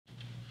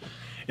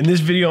In this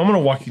video, I'm going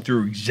to walk you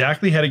through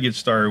exactly how to get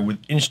started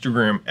with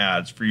Instagram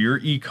ads for your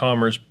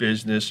e-commerce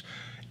business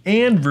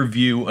and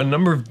review a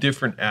number of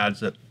different ads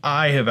that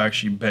I have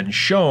actually been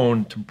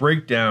shown to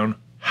break down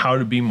how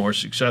to be more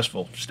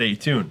successful. Stay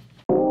tuned.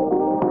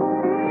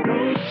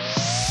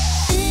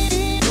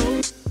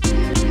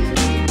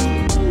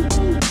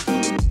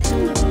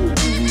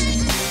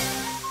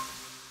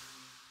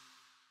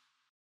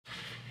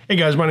 Hey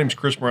guys, my name is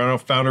Chris Morano,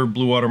 founder of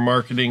Blue Water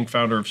Marketing,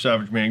 founder of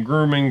Savage Man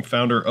Grooming,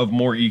 founder of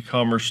more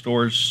e-commerce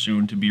stores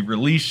soon to be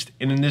released.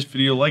 And in this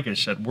video, like I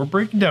said, we're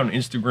breaking down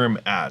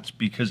Instagram ads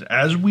because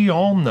as we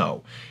all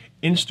know,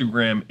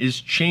 Instagram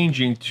is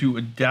changing to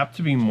adapt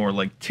to be more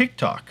like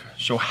TikTok.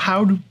 So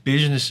how do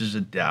businesses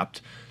adapt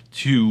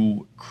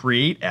to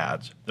create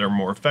ads that are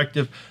more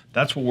effective?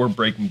 That's what we're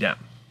breaking down.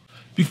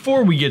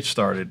 Before we get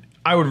started,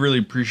 I would really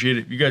appreciate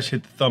it if you guys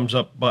hit the thumbs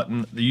up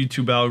button. The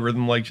YouTube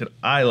algorithm likes it,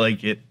 I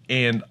like it,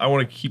 and I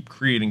want to keep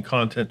creating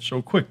content, so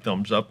a quick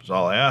thumbs up is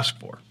all I ask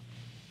for.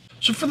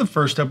 So for the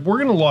first step, we're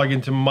going to log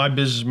into my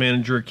Business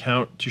Manager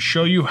account to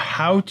show you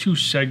how to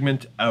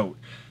segment out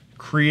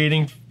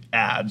creating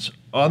ads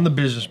on the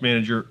Business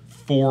Manager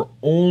for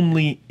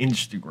only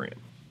Instagram.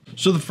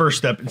 So the first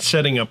step in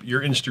setting up your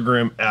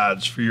Instagram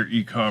ads for your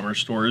e-commerce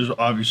store is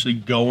obviously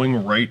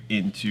going right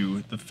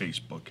into the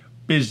Facebook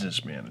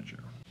Business Manager.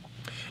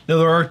 Now,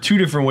 there are two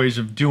different ways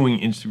of doing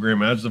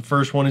Instagram ads. The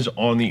first one is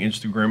on the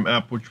Instagram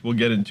app, which we'll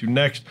get into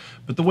next.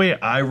 But the way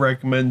I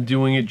recommend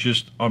doing it,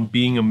 just on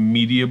being a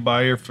media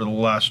buyer for the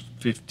last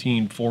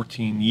 15,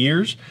 14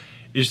 years,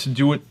 is to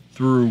do it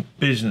through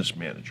Business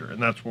Manager.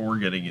 And that's what we're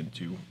getting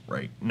into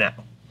right now.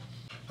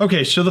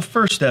 Okay, so the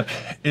first step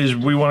is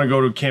we want to go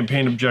to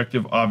campaign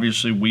objective.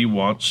 Obviously, we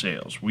want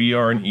sales. We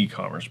are an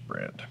e-commerce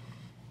brand.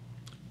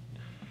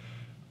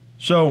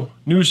 So,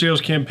 new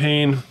sales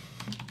campaign.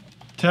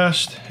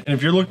 Test. And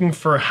if you're looking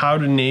for how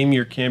to name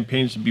your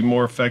campaigns to be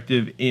more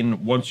effective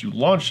in once you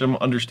launch them,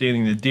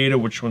 understanding the data,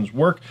 which ones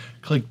work,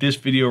 click this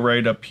video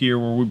right up here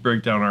where we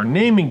break down our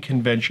naming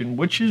convention,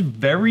 which is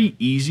very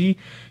easy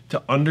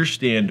to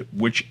understand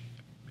which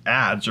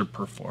ads are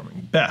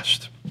performing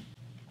best.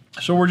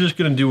 So we're just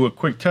going to do a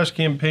quick test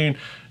campaign,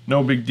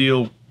 no big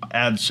deal,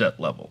 ad set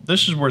level.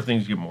 This is where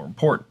things get more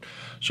important.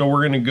 So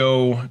we're going to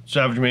go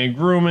Savage Man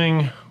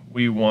Grooming.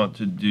 We want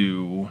to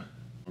do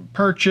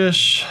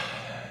purchase.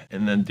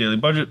 And then daily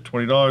budget,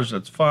 $20,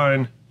 that's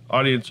fine.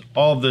 Audience,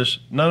 all of this,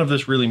 none of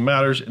this really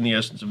matters in the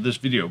essence of this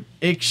video,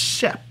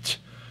 except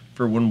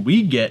for when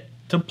we get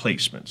to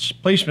placements.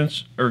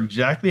 Placements are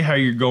exactly how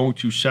you're going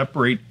to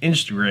separate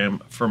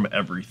Instagram from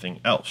everything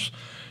else.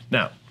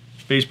 Now,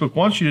 Facebook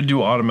wants you to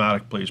do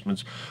automatic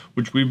placements,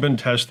 which we've been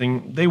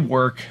testing. They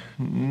work,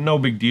 no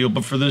big deal.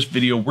 But for this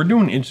video, we're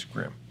doing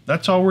Instagram.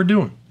 That's all we're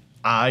doing.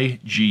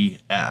 IG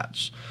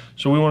ads.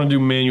 So we want to do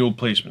manual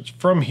placements.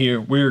 From here,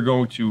 we're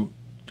going to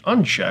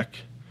uncheck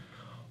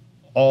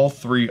all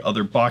three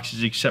other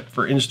boxes except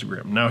for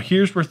Instagram. Now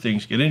here's where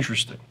things get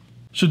interesting.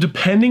 So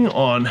depending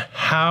on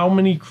how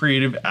many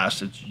creative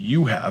assets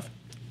you have,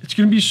 it's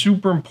going to be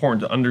super important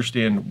to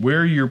understand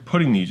where you're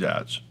putting these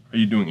ads. Are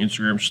you doing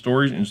Instagram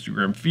stories,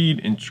 Instagram feed,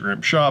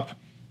 Instagram shop,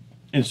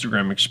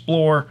 Instagram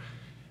explore,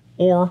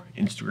 or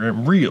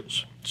Instagram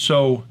reels?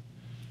 So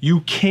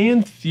you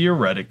can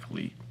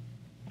theoretically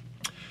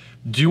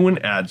do an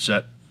ad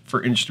set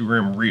for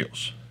Instagram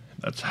reels.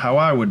 That's how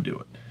I would do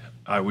it.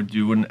 I would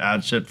do an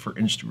ad set for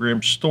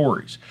Instagram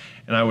stories,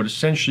 and I would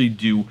essentially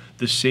do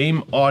the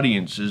same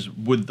audiences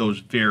with those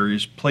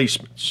various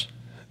placements.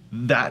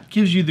 That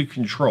gives you the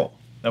control.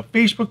 Now,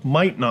 Facebook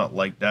might not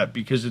like that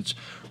because it's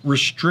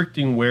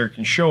restricting where it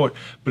can show it,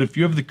 but if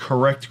you have the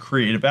correct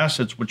creative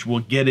assets, which we'll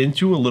get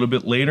into a little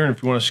bit later, and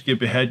if you want to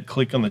skip ahead,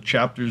 click on the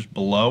chapters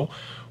below,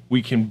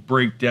 we can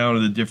break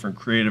down the different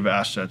creative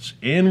assets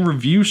and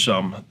review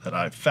some that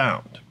I've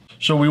found.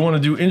 So we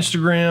want to do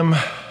Instagram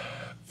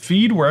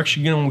feed. We're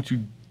actually going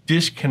to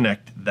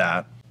disconnect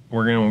that.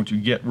 We're going to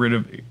get rid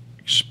of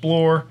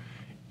explore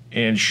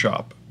and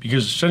shop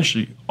because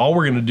essentially all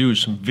we're going to do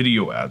is some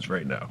video ads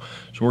right now.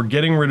 So we're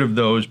getting rid of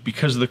those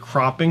because the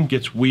cropping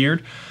gets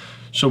weird.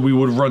 So we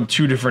would run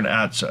two different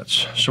ad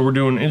sets. So we're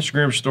doing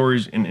Instagram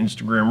stories and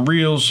Instagram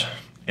reels,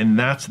 and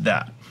that's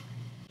that.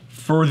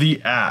 For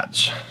the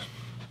ads,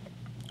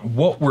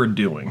 what we're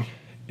doing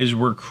is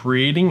we're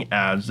creating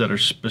ads that are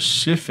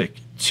specific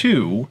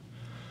to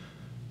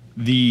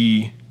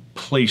the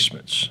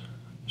placements.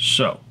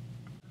 So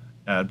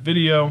add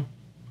video,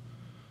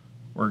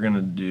 we're going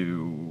to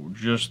do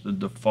just the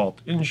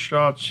default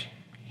InShots.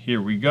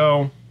 Here we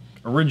go.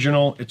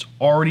 Original, it's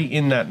already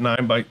in that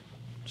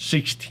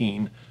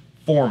 9:16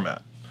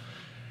 format.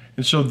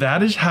 And so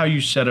that is how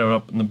you set it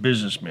up in the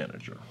Business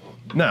Manager.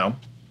 Now,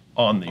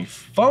 on the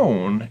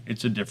phone,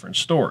 it's a different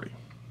story.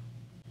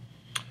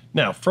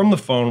 Now, from the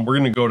phone, we're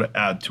going to go to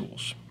Ad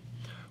Tools.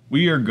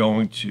 We are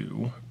going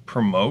to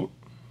promote,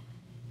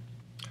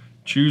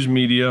 choose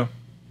media.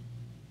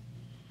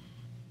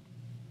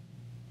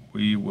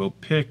 We will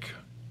pick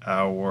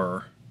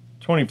our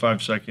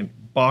 25-second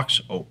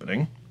box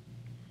opening.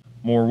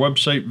 More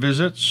website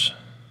visits.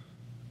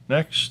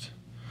 Next.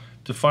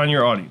 define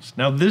your audience.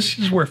 Now this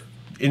is where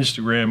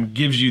Instagram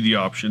gives you the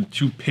option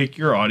to pick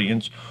your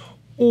audience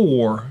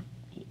or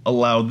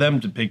allow them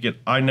to pick it.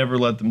 I never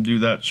let them do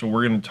that, so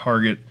we're going to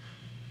target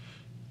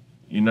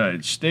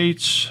United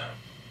States.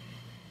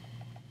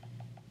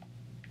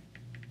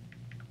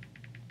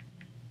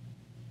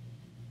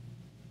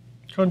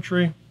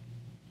 Country.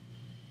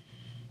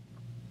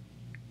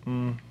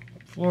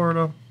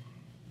 Florida.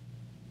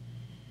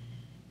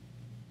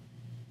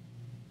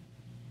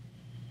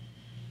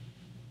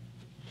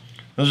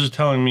 This is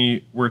telling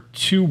me we're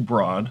too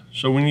broad,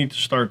 so we need to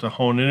start to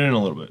hone it in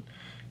a little bit.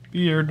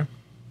 Beard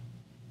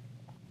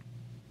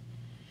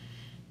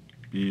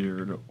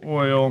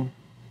oil.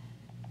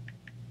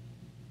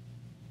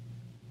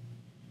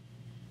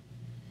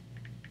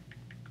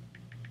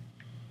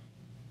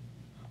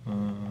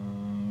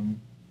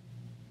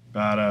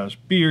 Badass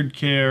beard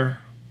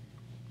care.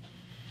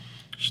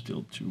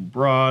 Still too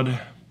broad,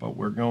 but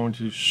we're going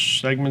to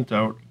segment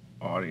out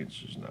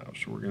audiences now.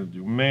 So we're going to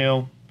do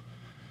male,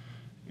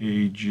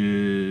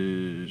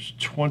 ages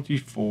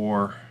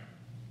 24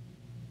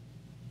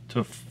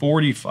 to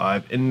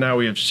 45, and now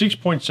we have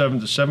 6.7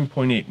 to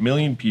 7.8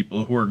 million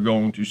people who are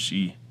going to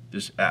see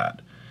this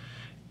ad.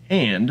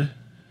 And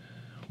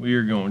we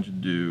are going to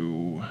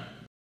do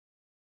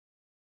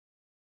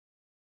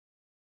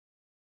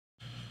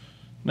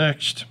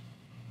next.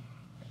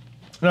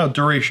 Now,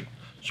 duration.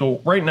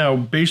 So right now,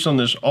 based on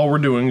this, all we're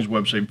doing is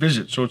website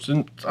visits. So it's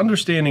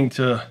understanding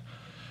to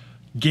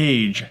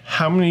gauge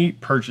how many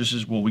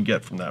purchases will we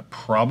get from that.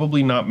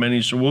 Probably not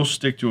many, so we'll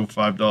stick to a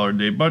 $5 a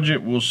day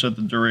budget. We'll set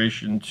the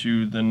duration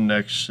to the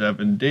next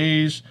 7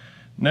 days.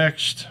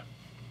 Next,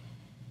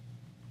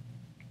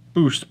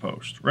 boost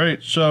post,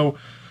 right? So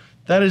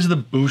that is the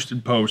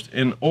boosted post,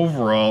 and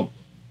overall,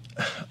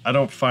 I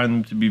don't find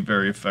them to be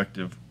very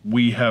effective.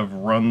 We have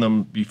run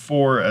them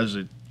before as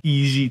an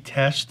easy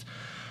test,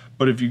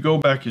 but if you go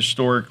back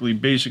historically,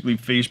 basically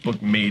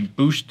Facebook made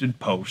boosted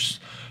posts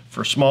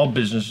for small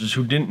businesses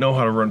who didn't know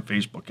how to run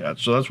Facebook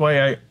ads. So that's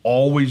why I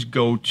always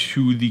go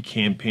to the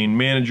campaign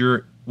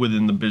manager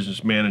within the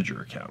business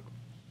manager account.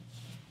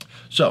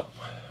 So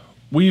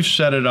we've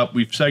set it up,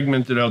 we've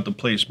segmented out the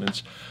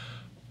placements,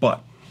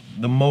 but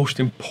the most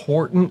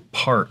important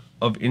part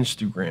of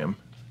Instagram,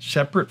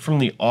 separate from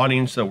the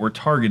audience that we're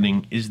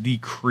targeting, is the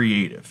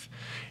creative.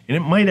 And it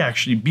might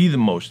actually be the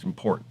most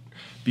important,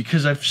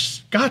 because I've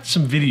got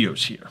some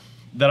videos here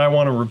that I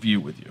want to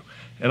review with you.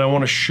 And I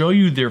want to show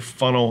you their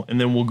funnel, and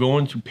then we'll go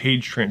into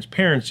page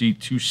transparency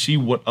to see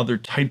what other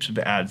types of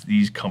ads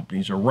these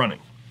companies are running.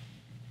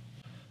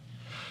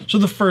 So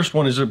the first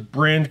one is a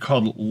brand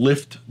called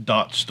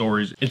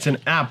Lift.Stories. It's an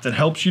app that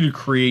helps you to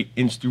create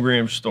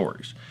Instagram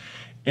stories.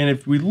 And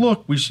if we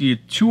look, we see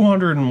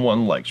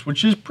 201 likes,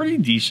 which is pretty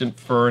decent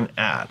for an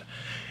ad.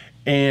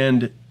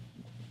 And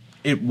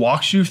it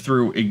walks you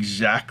through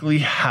exactly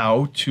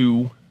how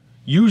to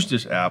use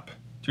this app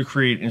to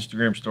create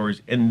Instagram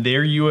stories, and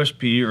their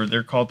USP, or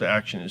their call to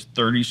action, is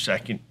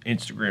 30-second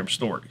Instagram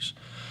stories.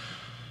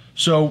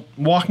 So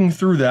walking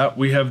through that,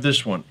 we have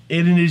this one.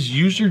 It is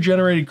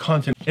user-generated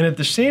content, and at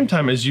the same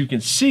time, as you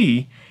can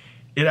see,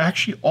 it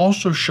actually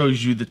also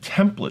shows you the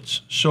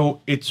templates.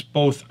 So it's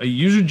both a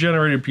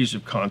user-generated piece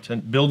of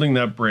content, building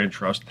that brand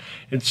trust,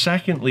 and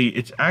secondly,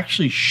 it's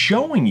actually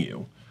showing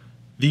you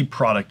the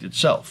product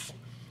itself.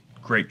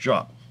 Great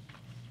job.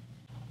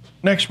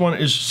 Next one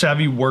is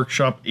Savvy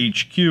Workshop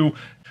HQ.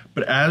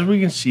 But as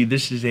we can see,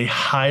 this is a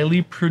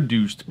highly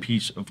produced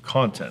piece of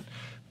content.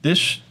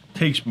 This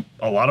takes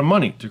a lot of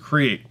money to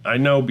create. I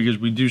know, because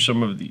we do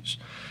some of these.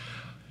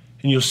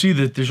 And you'll see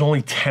that there's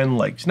only 10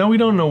 likes. Now, we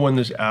don't know when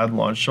this ad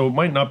launched, so it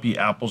might not be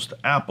apples to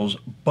apples,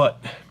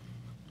 but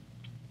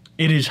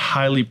it is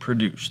highly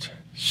produced.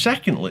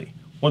 Secondly,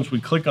 once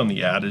we click on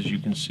the ad, as you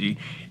can see,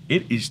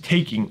 it is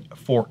taking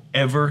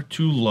forever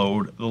to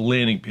load the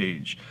landing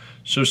page.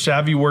 So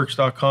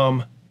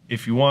savvyworks.com,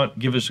 if you want,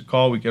 give us a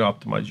call. We can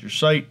optimize your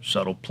site,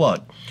 subtle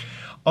plug.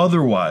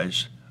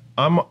 Otherwise,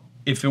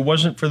 if it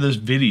wasn't for this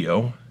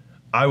video,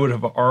 I would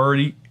have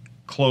already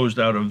closed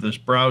out of this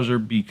browser,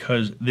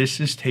 because this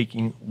is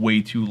taking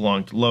way too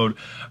long to load.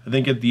 I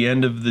think at the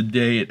end of the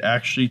day, it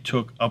actually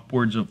took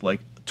upwards of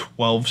like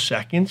 12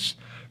 seconds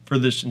for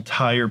this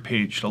entire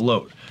page to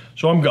load.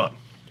 So I'm gone.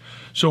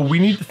 So we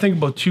need to think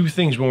about two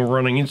things when we're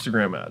running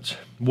Instagram ads.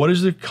 What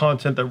is the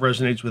content that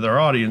resonates with our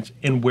audience,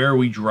 and where are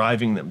we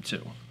driving them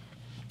to?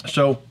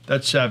 So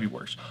that's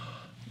SavvyWorks.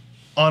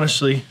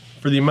 Honestly,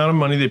 for the amount of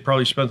money they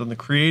probably spent on the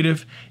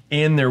creative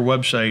and their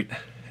website,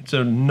 it's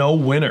a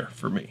no-winner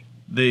for me.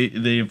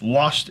 They've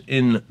lost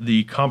in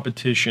the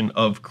competition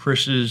of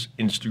Chris's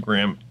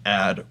Instagram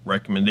ad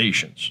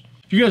recommendations.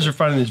 If you guys are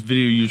finding this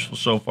video useful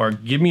so far,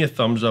 give me a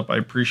thumbs up. I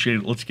appreciate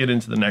it. Let's get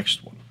into the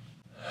next one.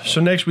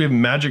 So next we have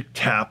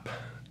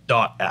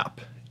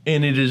MagicTap.app,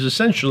 and it is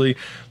essentially,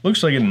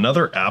 looks like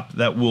another app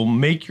that will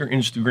make your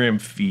Instagram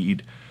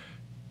feed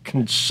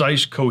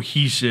concise,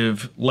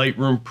 cohesive,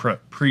 Lightroom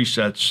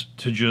presets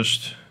to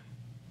just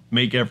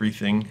make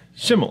everything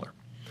similar.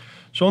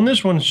 So on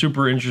this one,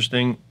 super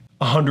interesting,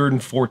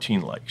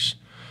 114 likes.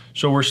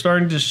 So we're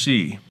starting to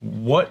see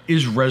what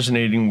is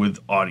resonating with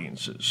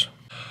audiences.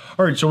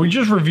 All right, so we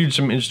just reviewed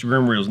some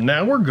Instagram Reels.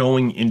 Now we're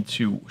going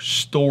into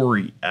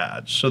story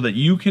ads so that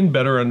you can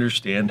better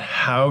understand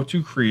how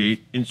to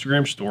create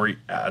Instagram story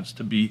ads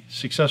to be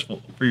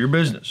successful for your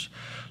business.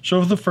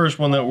 So the first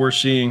one that we're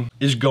seeing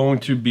is going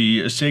to be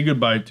a say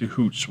goodbye to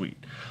Hootsuite.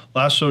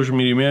 Last social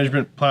media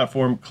management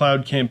platform,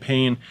 cloud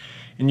campaign,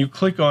 and you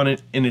click on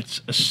it and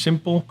it's a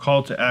simple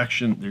call to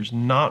action. There's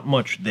not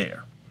much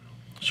there.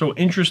 So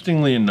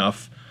interestingly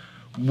enough,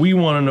 we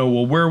want to know,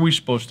 well, where are we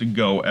supposed to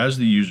go as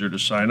the user to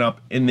sign up?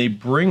 And they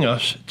bring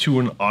us to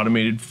an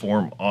automated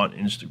form on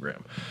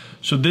Instagram.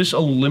 So this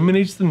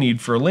eliminates the need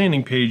for a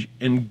landing page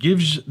and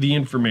gives the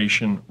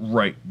information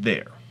right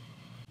there.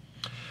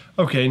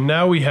 Okay,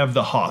 now we have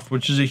the Hoth,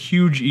 which is a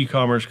huge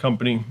e-commerce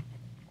company,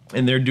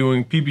 and they're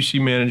doing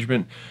PPC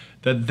management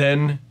that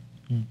then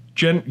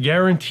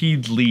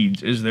guaranteed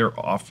leads is their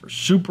offer.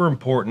 Super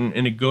important,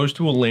 and it goes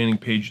to a landing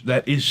page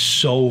that is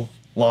so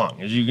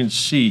long. As you can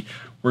see,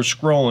 we're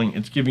scrolling,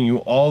 it's giving you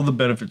all the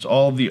benefits,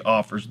 all the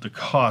offers, the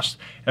cost,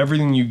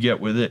 everything you get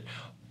with it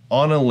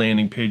on a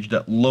landing page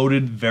that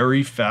loaded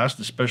very fast,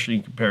 especially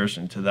in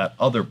comparison to that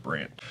other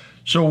brand.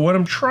 So what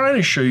I'm trying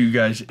to show you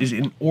guys is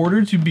in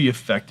order to be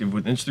effective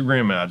with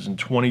Instagram ads in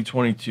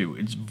 2022,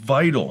 it's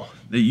vital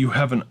that you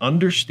have an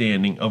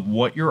understanding of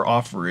what your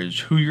offer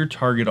is, who your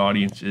target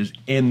audience is,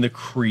 and the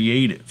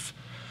creative.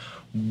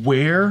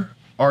 Where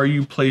are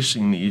you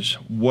placing these?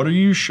 What are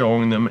you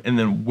showing them? And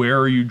then where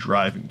are you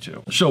driving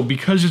to? So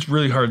because it's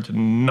really hard to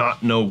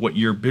not know what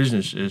your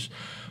business is,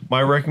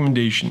 my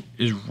recommendation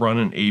is run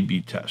an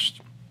A/B test.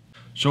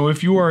 So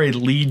if you are a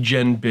lead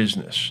gen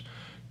business,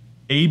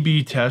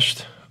 A/B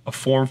test a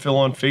form fill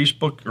on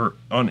Facebook or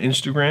on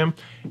Instagram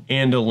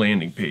and a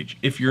landing page.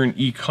 If you're an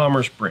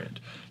e-commerce brand,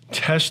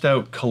 test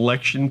out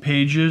collection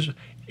pages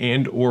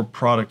and or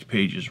product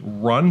pages.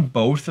 Run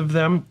both of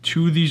them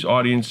to these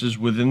audiences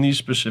within these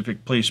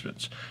specific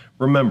placements.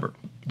 Remember,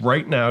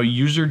 right now,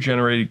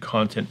 user-generated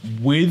content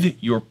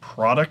with your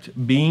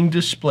product being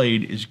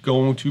displayed is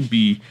going to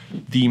be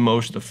the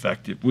most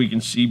effective. We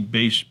can see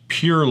based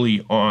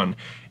purely on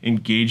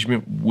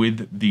engagement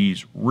with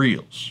these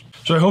reels.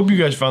 So I hope you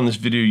guys found this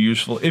video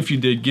useful. If you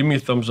did, give me a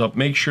thumbs up.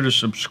 Make sure to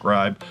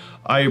subscribe.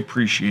 I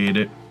appreciate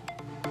it.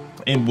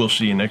 And we'll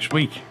see you next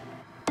week.